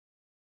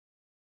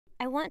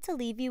I want to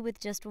leave you with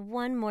just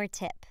one more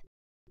tip.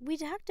 We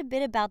talked a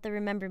bit about the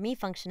Remember Me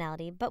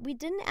functionality, but we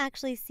didn't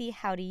actually see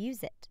how to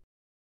use it.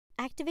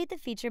 Activate the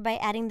feature by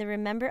adding the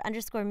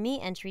Remember_me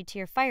entry to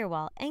your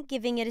firewall and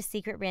giving it a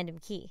secret random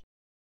key.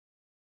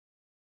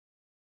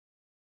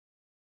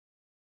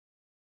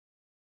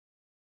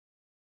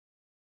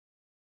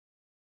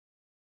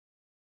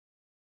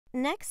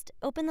 Next,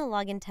 open the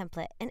login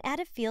template and add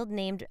a field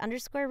named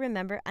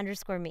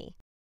 _remember_me.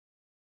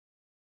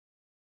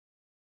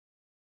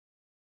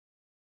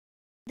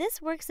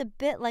 This works a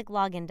bit like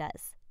login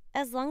does.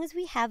 As long as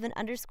we have an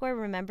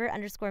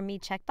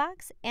 _remember_me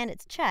checkbox and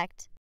it's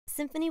checked,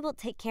 Symphony will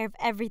take care of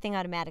everything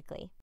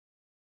automatically.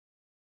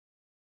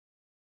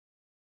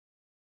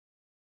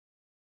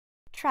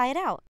 Try it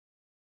out.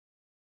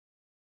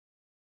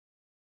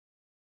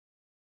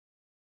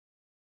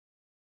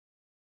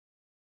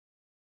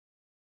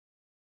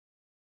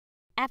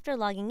 After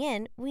logging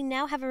in, we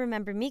now have a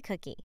Remember Me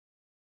cookie.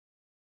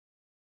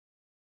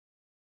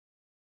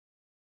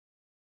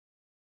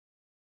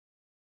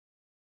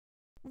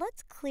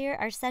 Let's clear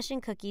our session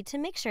cookie to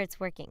make sure it's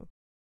working.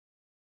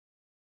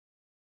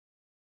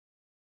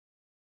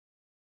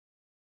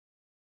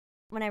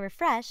 When I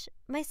refresh,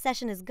 my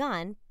session is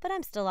gone, but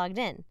I'm still logged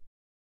in.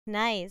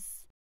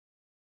 Nice!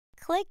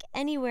 Click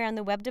anywhere on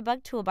the Web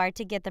Debug toolbar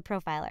to get the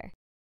profiler.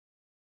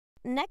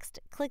 Next,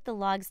 click the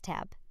Logs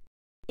tab.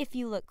 If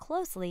you look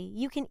closely,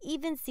 you can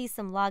even see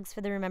some logs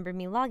for the Remember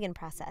Me login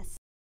process.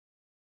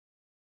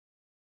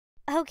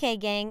 Okay,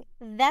 gang,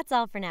 that's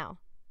all for now.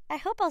 I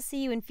hope I'll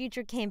see you in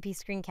future KMP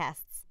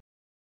screencasts.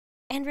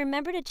 And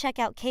remember to check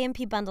out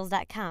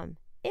kmpbundles.com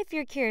if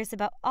you're curious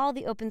about all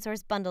the open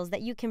source bundles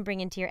that you can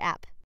bring into your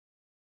app.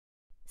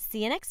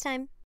 See you next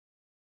time!